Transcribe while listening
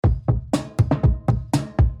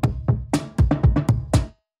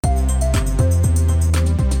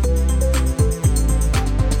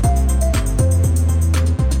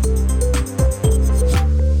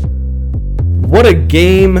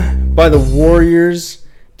game by the Warriors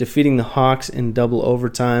defeating the Hawks in double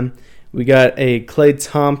overtime. We got a Klay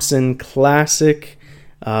Thompson classic.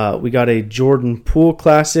 We got a Jordan Poole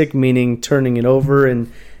classic, meaning turning it over in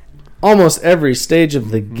almost every stage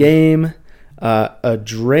of the game. A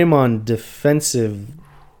Draymond defensive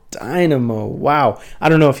dynamo. Wow. I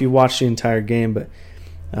don't know if you watched the entire game, but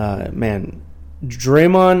man,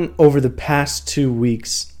 Draymond over the past 2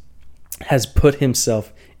 weeks has put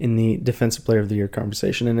himself in the Defensive Player of the Year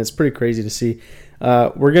conversation, and it's pretty crazy to see.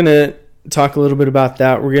 We're going to talk a little bit about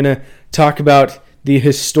that. We're going to talk about the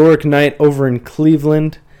historic night over in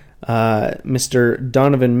Cleveland. Mr.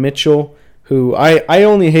 Donovan Mitchell, who I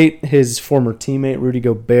only hate his former teammate, Rudy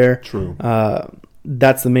Gobert. True.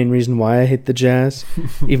 That's the main reason why I hate the Jazz,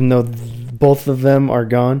 even though both of them are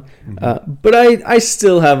gone. But I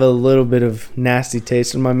still have a little bit of nasty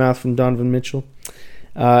taste in my mouth from Donovan Mitchell.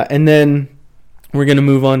 And then we're going to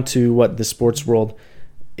move on to what the sports world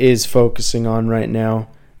is focusing on right now.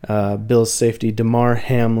 Bills safety DeMar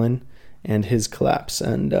Hamlin and his collapse.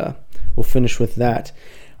 And we'll finish with that.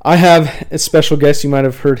 I have a special guest. You might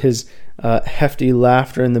have heard his hefty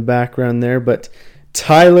laughter in the background there. But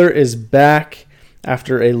Tyler is back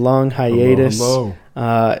after a long hiatus. Hello.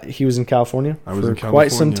 He was in California for California.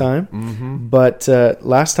 quite some time. But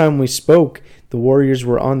last time we spoke, the Warriors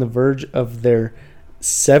were on the verge of their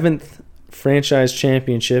 7th franchise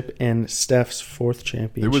championship and Steph's 4th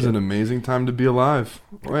championship. It was an amazing time to be alive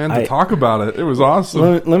and to talk about it. It was awesome.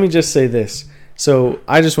 Let me just say this. So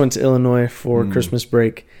I just went to Illinois for Christmas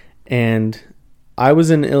break, and I was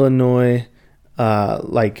in Illinois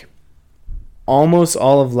like almost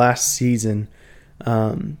all of last season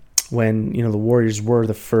when the Warriors were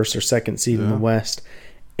the 1st or 2nd seed in the West,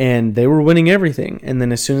 and they were winning everything. And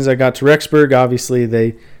then as soon as I got to Rexburg, obviously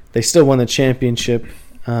they still won the championship,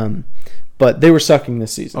 but they were sucking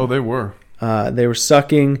this season. Oh, they were. They were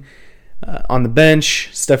sucking on the bench.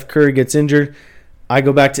 Steph Curry gets injured. I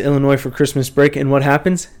go back to Illinois for Christmas break, and what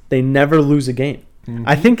happens? They never lose a game.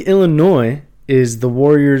 I think Illinois is the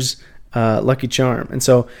Warriors' lucky charm, and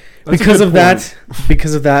so because of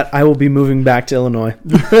that, I will be moving back to Illinois.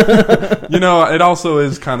 It also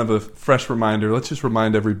is kind of a fresh reminder. Let's just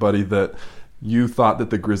remind everybody that you thought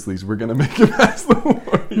that the Grizzlies were going to make it past the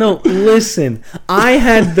Warriors. No, listen. I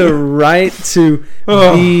had the right to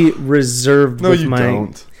be reserved with my... No, you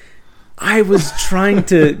don't. I was trying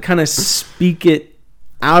to kind of speak it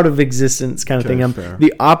out of existence kind of thing. I'm fair.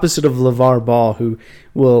 the opposite of LeVar Ball, who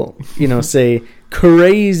will, say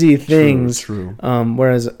crazy things. True.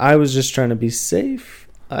 Whereas I was just trying to be safe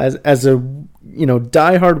as a,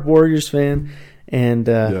 diehard Warriors fan. And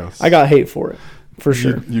Yes. I got hate for it. For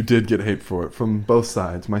sure. You did get hate for it from both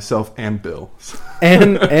sides, myself and Bill.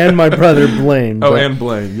 and my brother Blaine. And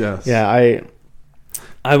Blaine, yes. Yeah,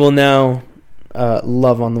 I will now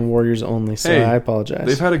love on the Warriors only, so I apologize.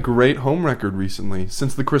 They've had a great home record recently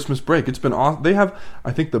since the Christmas break. It's been awesome. They have,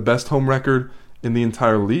 I think, the best home record in the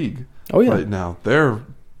entire league right now. They're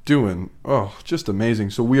doing, just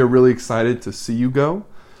amazing. So we are really excited to see you go.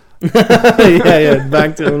 yeah,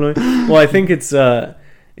 back to Illinois. Well, I think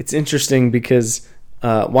it's interesting because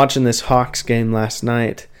watching this Hawks game last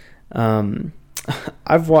night,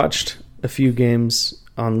 I've watched a few games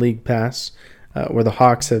on League Pass where the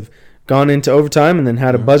Hawks have gone into overtime and then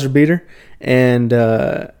had a buzzer beater, and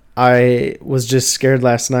I was just scared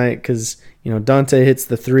last night because Dante hits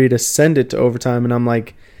the 3 to send it to overtime, and I'm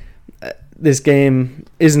like, this game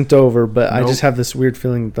isn't over, but I just have this weird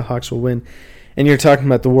feeling that the Hawks will win. And you're talking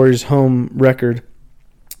about the Warriors' home record.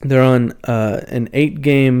 They're on an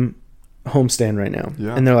 8-game homestand right now,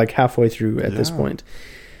 and they're like halfway through at this point.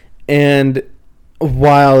 And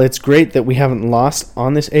while it's great that we haven't lost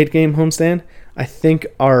on this 8-game homestand, I think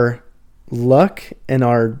our luck and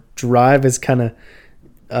our drive is kind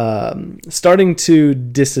of starting to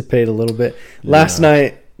dissipate a little bit. Last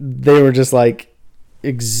night, they were just like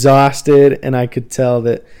exhausted, and I could tell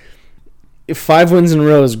that 5 wins in a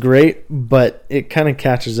row is great, but it kind of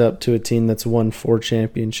catches up to a team that's won 4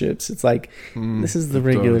 championships. It's like, this is the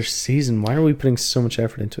regular season. Why are we putting so much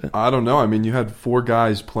effort into it? I don't know. I mean, you had 4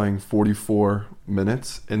 guys playing 44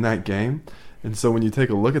 minutes in that game. And so when you take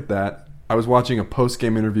a look at that, I was watching a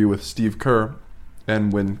post-game interview with Steve Kerr,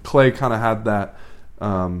 and when Klay kind of had that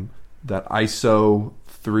ISO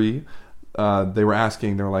 3, they were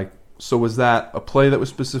asking, they were like, so was that a play that was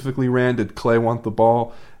specifically ran? Did Klay want the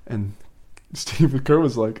ball? And Steve Kerr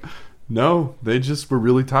was like, no, they just were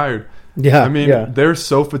really tired. Yeah, I mean, they're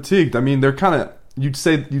so fatigued. I mean, they're kind of, you'd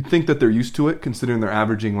think that they're used to it, considering they're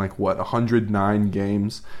averaging 109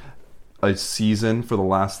 games a season for the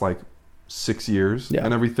last 6 years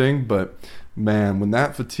and everything. But man, when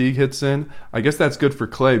that fatigue hits in, I guess that's good for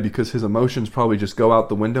Klay because his emotions probably just go out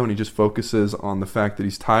the window and he just focuses on the fact that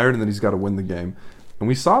he's tired and that he's got to win the game. And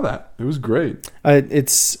we saw that. It was great.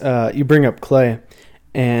 You bring up Klay,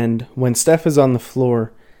 and when Steph is on the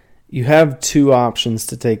floor, you have two options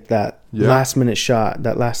to take that last-minute shot,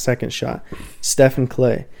 that last-second shot, Steph and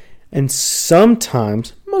Klay. And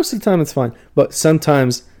sometimes, most of the time it's fine, but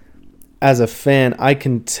sometimes as a fan, I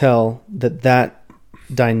can tell that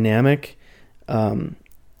dynamic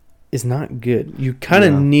is not good. You kind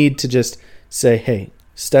of need to just say, hey,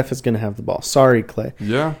 Steph is going to have the ball. Sorry, Klay.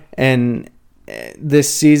 Yeah. And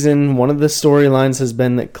this season, one of the storylines has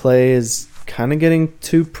been that Klay is kind of getting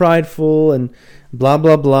too prideful and blah,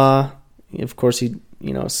 blah, blah. Of course, he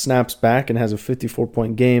snaps back and has a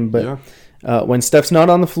 54-point game. But when Steph's not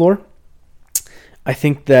on the floor, I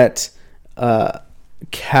think that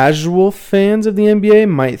casual fans of the NBA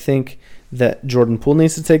might think that Jordan Poole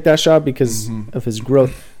needs to take that shot because of his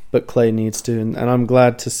growth, but Klay needs to, and I'm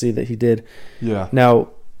glad to see that he did. Yeah.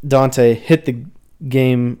 Now, Dante hit the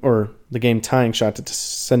game tying shot to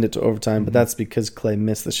send it to overtime, but that's because Klay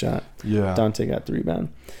missed the shot. Yeah. Dante got the rebound.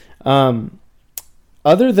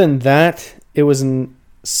 Other than that, it was a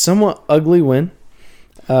somewhat ugly win.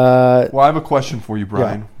 Well, I have a question for you,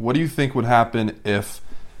 Bryan. Yeah. What do you think would happen if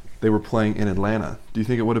they were playing in Atlanta? Do you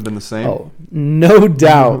think it would have been the same? Oh, no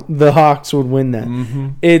doubt the Hawks would win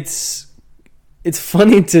that. It's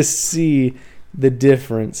funny to see the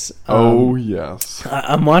difference. Yes.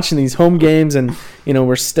 I'm watching these home games and,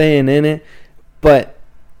 we're staying in it.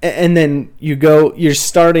 And then you're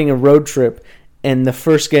starting a road trip, and the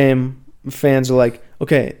first game, fans are like,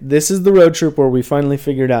 okay, this is the road trip where we finally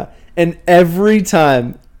figured out. And every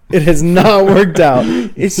time it has not worked out.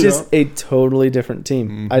 It's just a totally different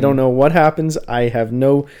team. I don't know what happens. I have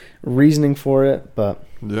no reasoning for it, but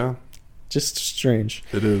just strange.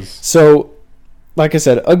 It is. So, like I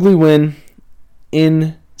said, ugly win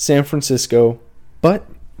in San Francisco, but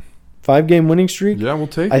 5-game winning streak. Yeah, we'll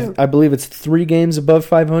take it. I believe it's 3 games above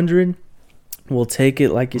 500. We'll take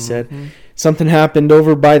it, like you said. Something happened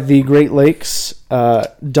over by the Great Lakes.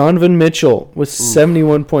 Donovan Mitchell with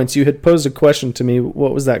 71 points. You had posed a question to me.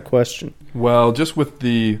 What was that question? Well, just with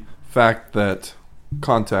the fact that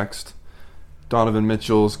context, Donovan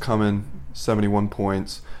Mitchell's coming 71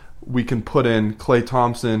 points. We can put in Klay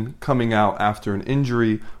Thompson coming out after an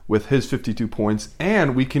injury with his 52 points,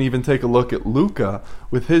 and we can even take a look at Luka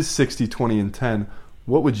with his 60, 20, and 10.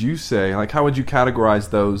 What would you say? Like, how would you categorize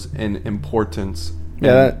those in importance?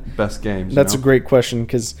 Best games. That's a great question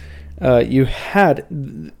because you had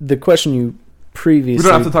the question you previously. We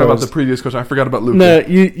don't have to talk about the previous question. I forgot about Luka. No,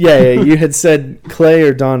 you had said Klay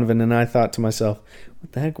or Donovan, and I thought to myself,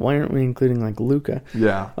 what the heck? Why aren't we including like Luka?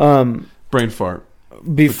 Yeah. Brain fart.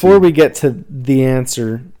 Before we get to the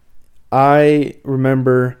answer, I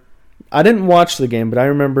remember I didn't watch the game, but I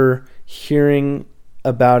remember hearing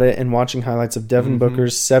about it and watching highlights of Devin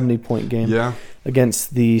Booker's 70-point game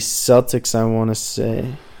against the Celtics, I want to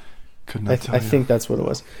say. I think that's what it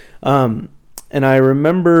was. And I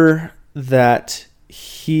remember that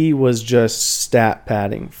he was just stat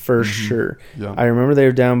padding for sure. Yeah. I remember they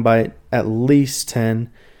were down by at least 10.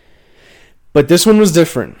 But this one was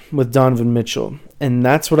different with Donovan Mitchell, and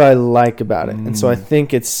that's what I like about it. And so I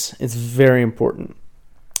think it's very important.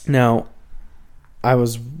 Now, I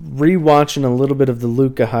was rewatching a little bit of the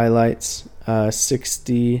Luka highlights,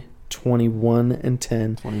 60, 21, and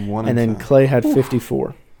 10. 21 and then 10. Klay had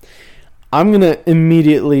 54. I'm going to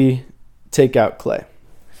immediately take out Klay.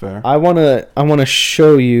 Fair. I want to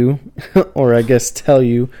show you, or I guess tell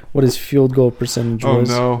you, what his field goal percentage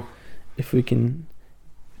was. Oh, no. If we can...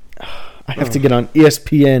 I have to get on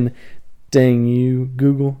ESPN. Dang you,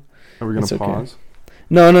 Google. Are we going to pause?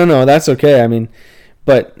 No. That's okay. I mean,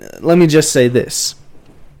 but let me just say this.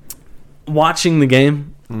 Watching the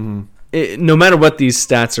game, no matter what these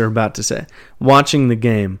stats are about to say, watching the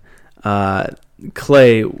game,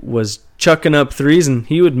 Klay was chucking up threes, and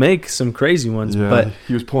he would make some crazy ones. Yeah, but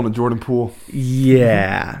he was pulling a Jordan Poole.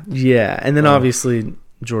 Yeah. And then obviously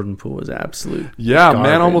Jordan Poole was absolute garbage.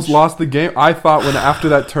 Man almost lost the game. I thought when after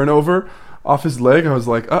that turnover off his leg, I was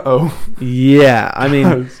like, uh-oh. Yeah, I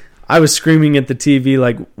mean, I was screaming at the TV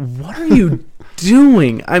like, what are you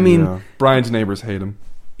doing? I mean... Bryan's neighbors hate him.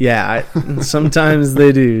 Yeah, sometimes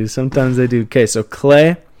they do. Okay, so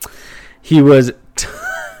Klay, he was...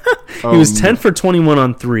 he was 10 for 21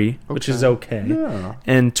 on 3, which is okay. Yeah.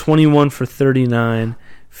 And 21 for 39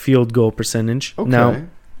 field goal percentage. Okay. Now,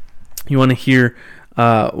 you want to hear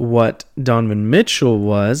what Donovan Mitchell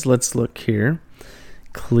was. Let's look here.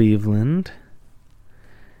 Cleveland.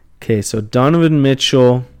 Okay, so Donovan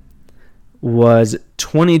Mitchell was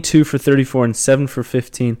 22 for 34 and 7 for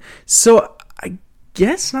 15. So I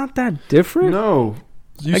guess not that different. No.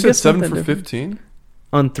 You said 7 for 15?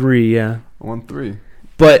 On 3, yeah. On 3.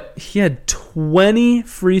 But he had 20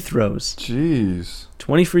 free throws. Jeez.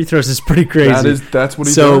 20 free throws is pretty crazy. That's what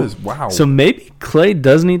he does. Wow. So maybe Klay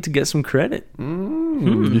does need to get some credit.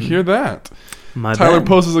 You hear that? Tyler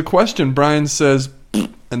poses a question. Bryan says,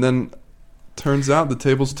 and then turns out the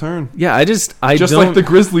tables turn. Yeah, I just don't, like the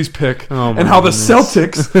Grizzlies pick and how goodness. The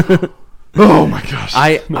Celtics. Oh my gosh.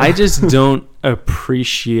 I just don't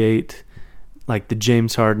appreciate like the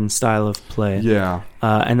James Harden style of play. Yeah.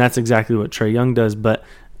 And that's exactly what Trae Young does, but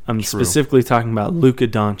I'm specifically talking about Luka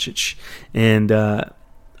Doncic. And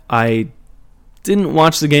I didn't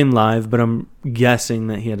watch the game live, but I'm guessing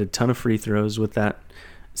that he had a ton of free throws with that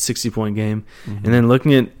 60-point game. Mm-hmm. And then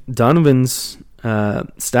looking at Donovan's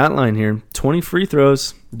stat line here, 20 free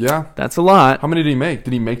throws. Yeah. That's a lot. How many did he make?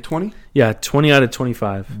 Did he make 20? Yeah, 20 out of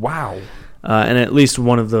 25. Wow. And at least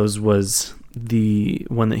one of those was the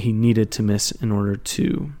one that he needed to miss in order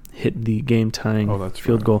to hit the game-tying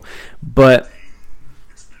field goal. But,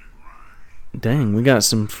 dang, we got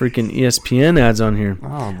some freaking ESPN ads on here.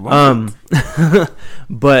 Oh,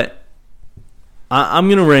 but I'm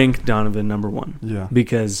going to rank Donovan number 1. Yeah.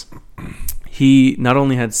 Because he not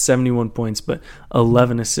only had 71 points, but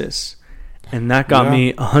 11 assists. And that got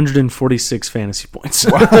me 146 fantasy points.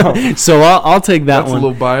 Wow. So I'll take that one. That's a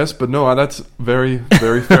little biased, but no, that's very,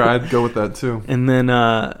 very fair. I'd go with that too. And then,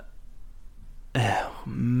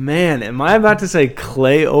 man, am I about to say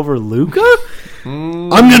Klay over Luka? I'm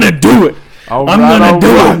going to do it. I'm going to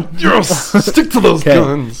do it. Yes. Stick to those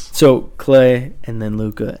guns. So Klay and then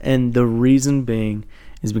Luka. And the reason being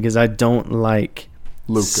is because I don't like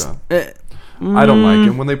Luka. I don't like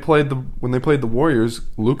him. When they played the Warriors,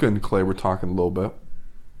 Luka and Klay were talking a little bit.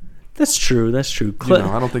 That's true. I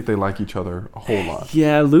don't think they like each other a whole lot.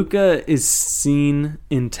 Yeah, Luka is seen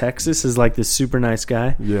in Texas as like this super nice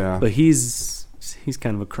guy. Yeah, but he's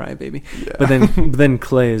kind of a crybaby. Yeah. But then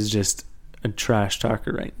Klay is just a trash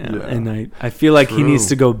talker right now, and I feel like he needs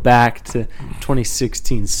to go back to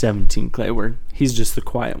 2016-17 Klay, where he's just the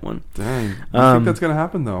quiet one. Dang, do you think that's gonna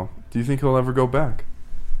happen though? Do you think he'll ever go back?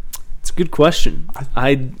 It's a good question.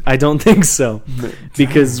 I don't think so.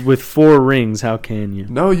 Because with 4 rings, how can you?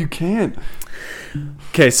 No, you can't.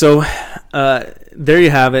 Okay, so there you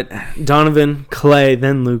have it. Donovan, Klay,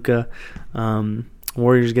 then Luka.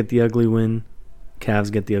 Warriors get the ugly win.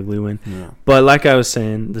 Cavs get the ugly win. Yeah. But like I was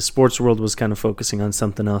saying, the sports world was kind of focusing on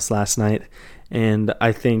something else last night. And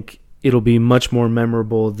I think it'll be much more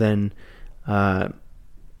memorable than a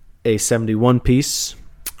 71-piece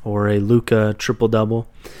or a Luka triple-double.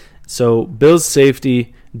 So Bills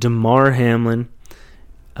safety DeMar Hamlin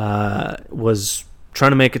was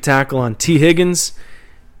trying to make a tackle on T. Higgins.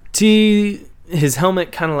 His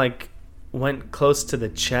helmet kind of like went close to the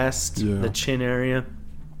chest, the chin area.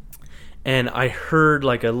 And I heard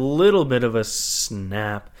like a little bit of a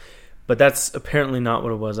snap, but that's apparently not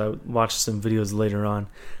what it was. I watched some videos later on.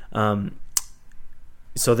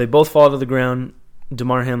 So they both fall to the ground.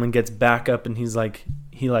 DeMar Hamlin gets back up and he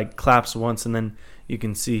claps once, and then you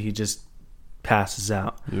can see he just passes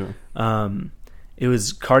out. Yeah. It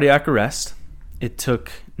was cardiac arrest. It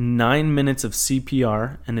took 9 minutes of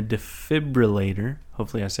CPR and a defibrillator,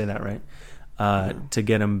 hopefully I say that right, to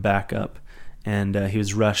get him back up. And he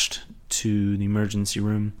was rushed to the emergency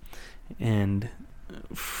room. And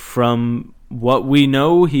from what we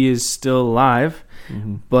know, he is still alive.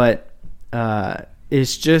 Mm-hmm. But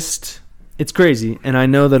it's crazy. And I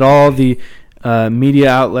know that all the media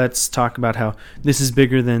outlets talk about how this is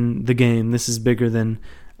bigger than the game. This is bigger than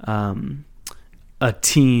a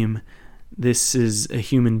team. This is a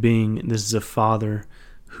human being. This is a father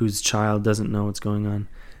whose child doesn't know what's going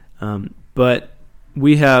on. But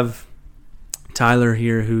we have Tyler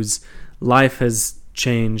here whose life has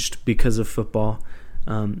changed because of football.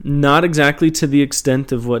 Not exactly to the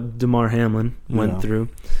extent of what DeMar Hamlin went through.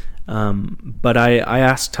 But I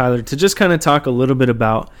asked Tyler to just kind of talk a little bit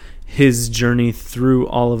about his journey through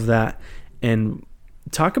all of that and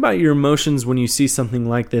talk about your emotions when you see something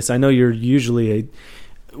like this. I know you're usually a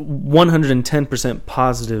 110%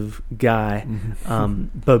 positive guy,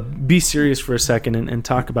 but be serious for a second and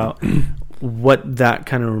talk about what that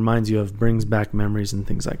kind of reminds you of, brings back memories and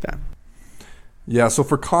things like that. Yeah, so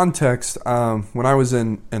for context, when I was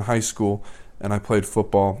in high school and I played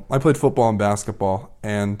football and basketball,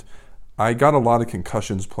 and I got a lot of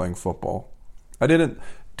concussions playing football. I didn't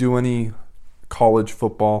do any college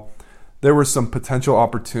football. There were some potential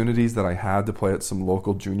opportunities that I had to play at some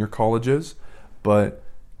local junior colleges, but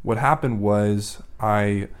what happened was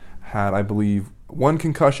I had, I believe, one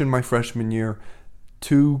concussion my freshman year,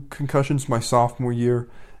 2 concussions my sophomore year,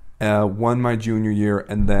 1 my junior year,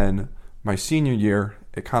 and then my senior year,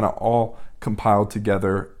 it kind of all compiled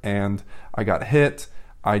together, and I got hit.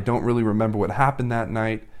 I don't really remember what happened that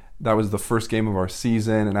night. That was the first game of our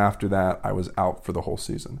season, and after that, I was out for the whole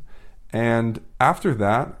season. And after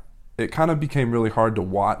that, it kind of became really hard to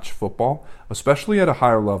watch football, especially at a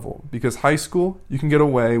higher level, because high school, you can get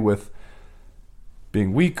away with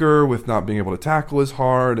being weaker, with not being able to tackle as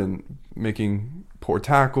hard and making poor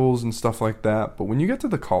tackles and stuff like that. But when you get to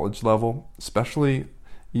the college level, especially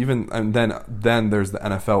even, and then there's the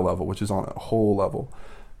NFL level, which is on a whole level.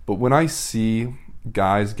 But when I see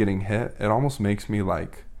guys getting hit, it almost makes me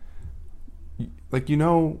like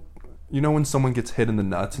when someone gets hit in the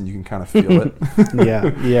nuts and you can kind of feel it.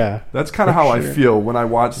 Yeah. That's kind of how I feel when I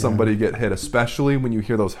watch somebody get hit, especially when you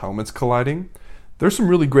hear those helmets colliding. There's some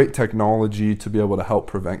really great technology to be able to help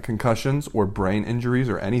prevent concussions or brain injuries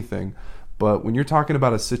or anything. But when you're talking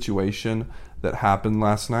about a situation that happened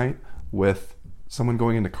last night with someone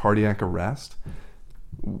going into cardiac arrest,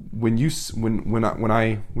 when you're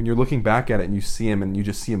looking back at it and you see him and you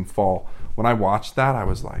just see him fall, when I watched that, I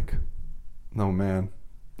was like, no, man,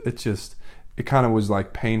 it kind of was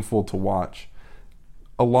like painful to watch.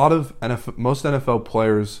 A lot of most NFL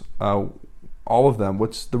players, all of them,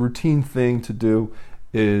 what's the routine thing to do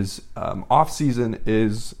is off season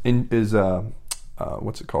is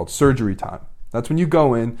what's it called? Surgery time. That's when you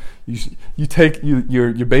go in, you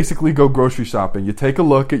basically go grocery shopping. You take a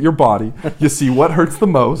look at your body, you see what hurts the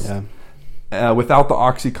most, without the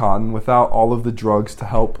Oxycontin, without all of the drugs to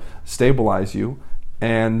help stabilize you,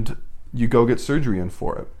 and you go get surgery in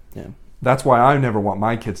for it. Yeah. That's why I never want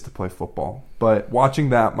my kids to play football. But watching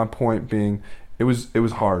that, my point being, it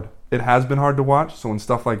was hard. It has been hard to watch. So when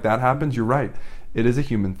stuff like that happens, you're right. It is a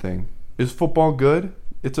human thing. Is football good?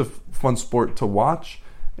 It's a fun sport to watch,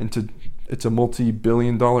 and it's a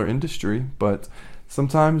multi-billion-dollar industry. But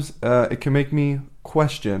sometimes it can make me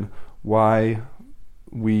question why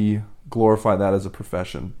we glorify that as a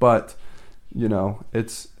profession. But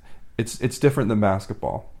it's different than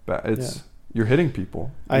basketball. You're hitting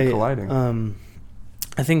people, colliding.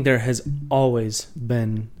 I think there has always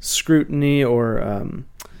been scrutiny or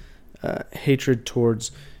hatred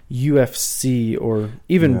towards UFC or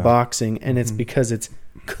even boxing, and it's because it's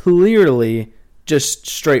clearly just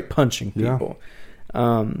straight punching people.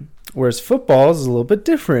 Whereas football is a little bit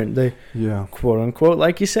different. They, quote unquote,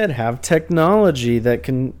 like you said, have technology that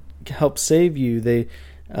can help save you. They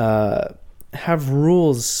have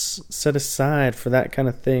rules set aside for that kind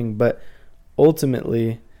of thing. But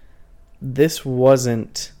ultimately, this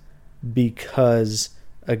wasn't because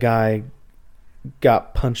a guy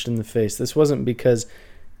got punched in the face. This wasn't because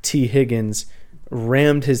T. Higgins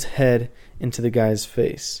rammed his head into the guy's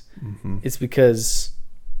face. Mm-hmm. It's because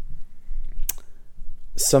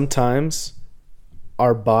sometimes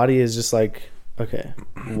our body is just like, okay,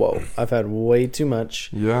 whoa, I've had way too much.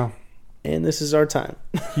 Yeah. And this is our time.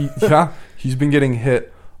 He's been getting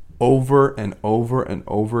hit over and over and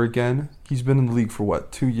over again. He's been in the league for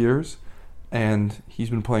 2 years? And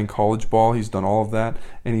he's been playing college ball. He's done all of that.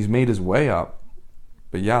 And he's made his way up.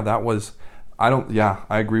 But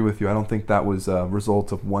I agree with you. I don't think that was a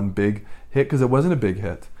result of one big hit, because it wasn't a big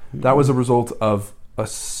hit. Mm-hmm. That was a result of a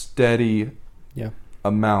steady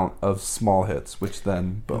amount of small hits, which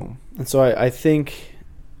then, boom. And so I think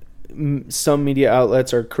some media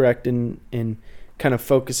outlets are correct in kind of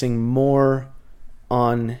focusing more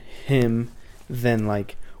on him than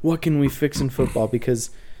like, what can we fix in football? Because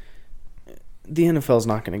the NFL is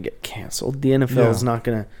not going to get canceled. The NFL is not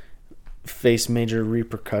going to face major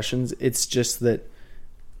repercussions. It's just that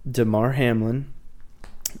Damar Hamlin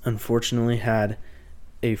unfortunately had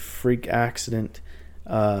a freak accident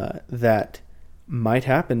that might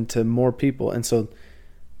happen to more people. And so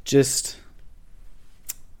just,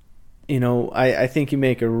 I think you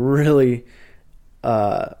make a really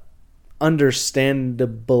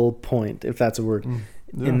understandable point, if that's a word,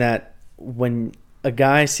 in that when a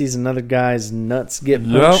guy sees another guy's nuts get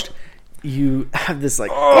punched, you have this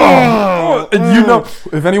like, and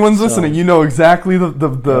if anyone's listening, exactly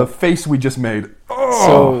the face we just made.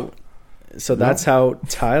 So that's how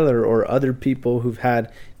Tyler or other people who've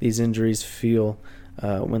had these injuries feel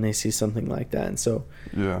when they see something like that. And so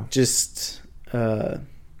just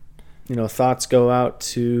thoughts go out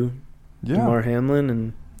to Damar Hamlin,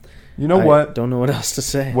 and I don't know what else to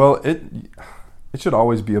say. Well, it should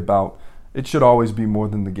always be more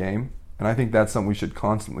than the game, and I think that's something we should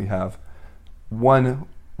constantly have. One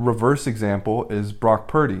reverse example is Brock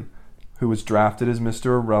Purdy, who was drafted as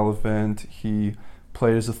Mr. Irrelevant. He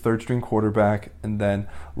played as a third-string quarterback, and then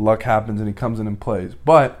luck happens and he comes in and plays.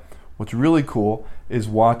 But what's really cool is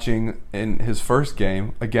watching in his first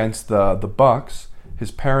game against the Bucks.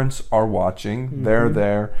 His parents are watching. Mm-hmm. They're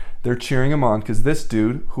there. They're cheering him on because this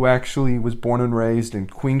dude, who actually was born and raised in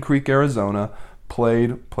Queen Creek, Arizona,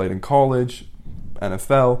 played in college,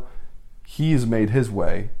 NFL. He's made his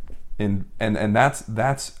way, and that's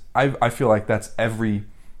I feel like that's every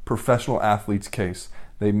professional athlete's case.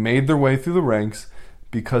 They made their way through the ranks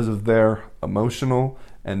because of their emotional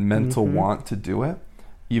and mental want to do it,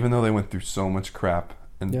 even though they went through so much crap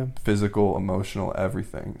and physical, emotional,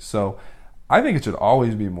 everything. So I think it should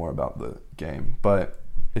always be more about the game, but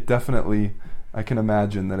it definitely, I can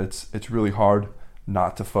imagine that it's really hard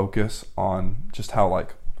not to focus on just how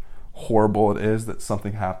like horrible it is that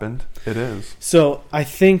something happened. It is. So I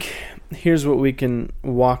think here's what we can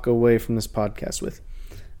walk away from this podcast with.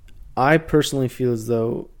 I personally feel as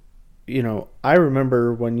though, I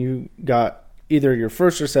remember when you got either your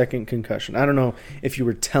first or second concussion. I don't know if you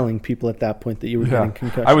were telling people at that point that you were getting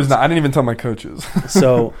concussions. I was not. I didn't even tell my coaches.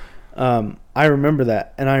 So I remember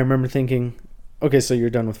that, and I remember thinking, okay, so you're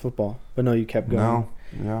done with football. But no, you kept going. No,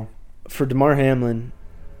 yeah. For Damar Hamlin,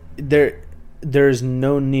 there's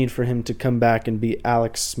no need for him to come back and be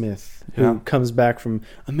Alex Smith, who comes back from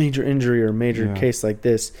a major injury or a major case like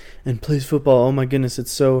this and plays football. Oh, my goodness,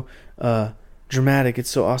 it's so dramatic. It's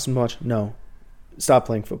so awesome to watch. No, stop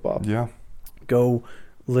playing football. Yeah. Go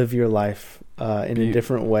live your life in a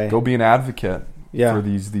different way. Go be an advocate for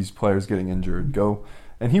these players getting injured. Go,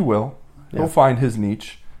 and he will. He'll find his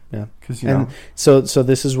niche. Yeah. So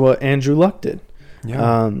this is what Andrew Luck did.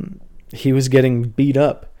 Yeah. He was getting beat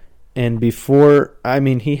up. And before,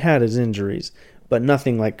 he had his injuries, but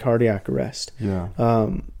nothing like cardiac arrest. Yeah.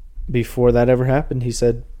 Before that ever happened, he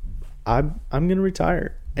said, I'm going to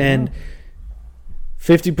retire. And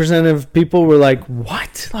 50% of people were like,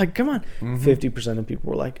 what? Like, come on. Mm-hmm. 50% of people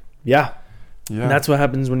were like, yeah. Yeah. And that's what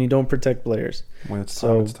happens when you don't protect players. When it's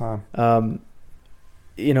time, it's time.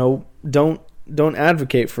 Don't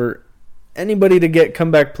advocate for anybody to get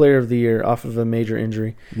comeback player of the year off of a major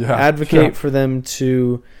injury. Yeah. Advocate for them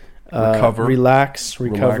to relax,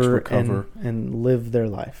 recover, and live their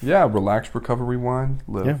life. Yeah, relax, recover, rewind,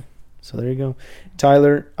 live. Yeah. So there you go.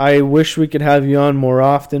 Tyler, I wish we could have you on more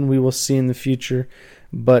often. We will see in the future.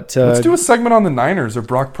 But let's do a segment on the Niners or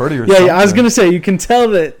Brock Purdy or something. Yeah, I was going to say, you can tell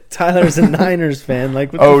that Tyler's a Niners fan.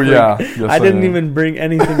 Like, what the freak? Yes, I didn't even bring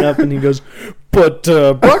anything up, and he goes, but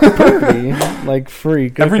Brock Purdy, like,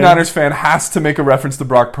 freak. Every Niners fan has to make a reference to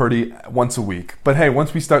Brock Purdy once a week. But hey,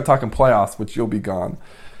 once we start talking playoffs, which you'll be gone.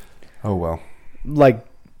 Oh, well. Like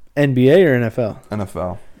NBA or NFL?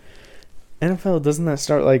 NFL. NFL, doesn't that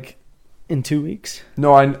start, like, in 2 weeks?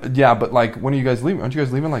 No, but like, when are you guys leaving? Aren't you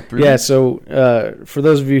guys leaving like 3 weeks? Yeah, so for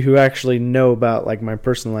those of you who actually know about like my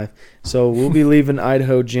personal life, so we'll be leaving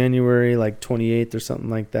Idaho January like 28th or something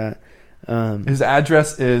like that. His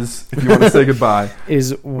address is, if you want to say goodbye,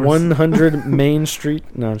 is 100 Main Street.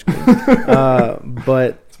 No, I'm just kidding.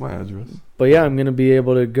 But it's my address. But yeah, I'm gonna be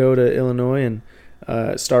able to go to Illinois and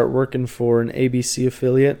start working for an ABC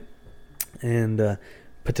affiliate and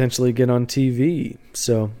potentially get on TV.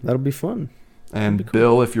 So that'll be fun. And cool.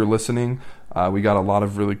 Bill, if you're listening, we got a lot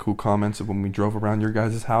of really cool comments of when we drove around your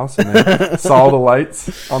guys' house and they saw the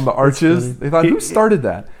lights on the arches. They thought, who started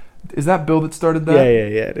that? Is that Bill that started that?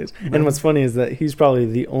 Yeah, it is. And what's funny is that he's probably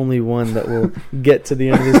the only one that will get to the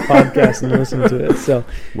end of this podcast and listen to it. So,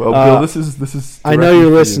 well, Bill, this is. I know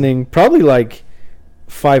you're listening. Probably like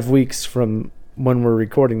 5 weeks from when we're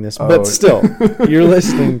recording this, but still, you're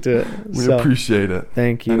listening to it. We appreciate it.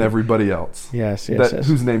 Thank you. And everybody else. Yes.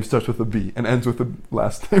 Whose name starts with a B and ends with a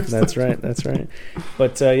last name. That's right.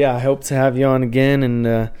 But I hope to have you on again,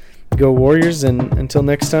 and go Warriors, and until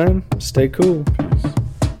next time, stay cool.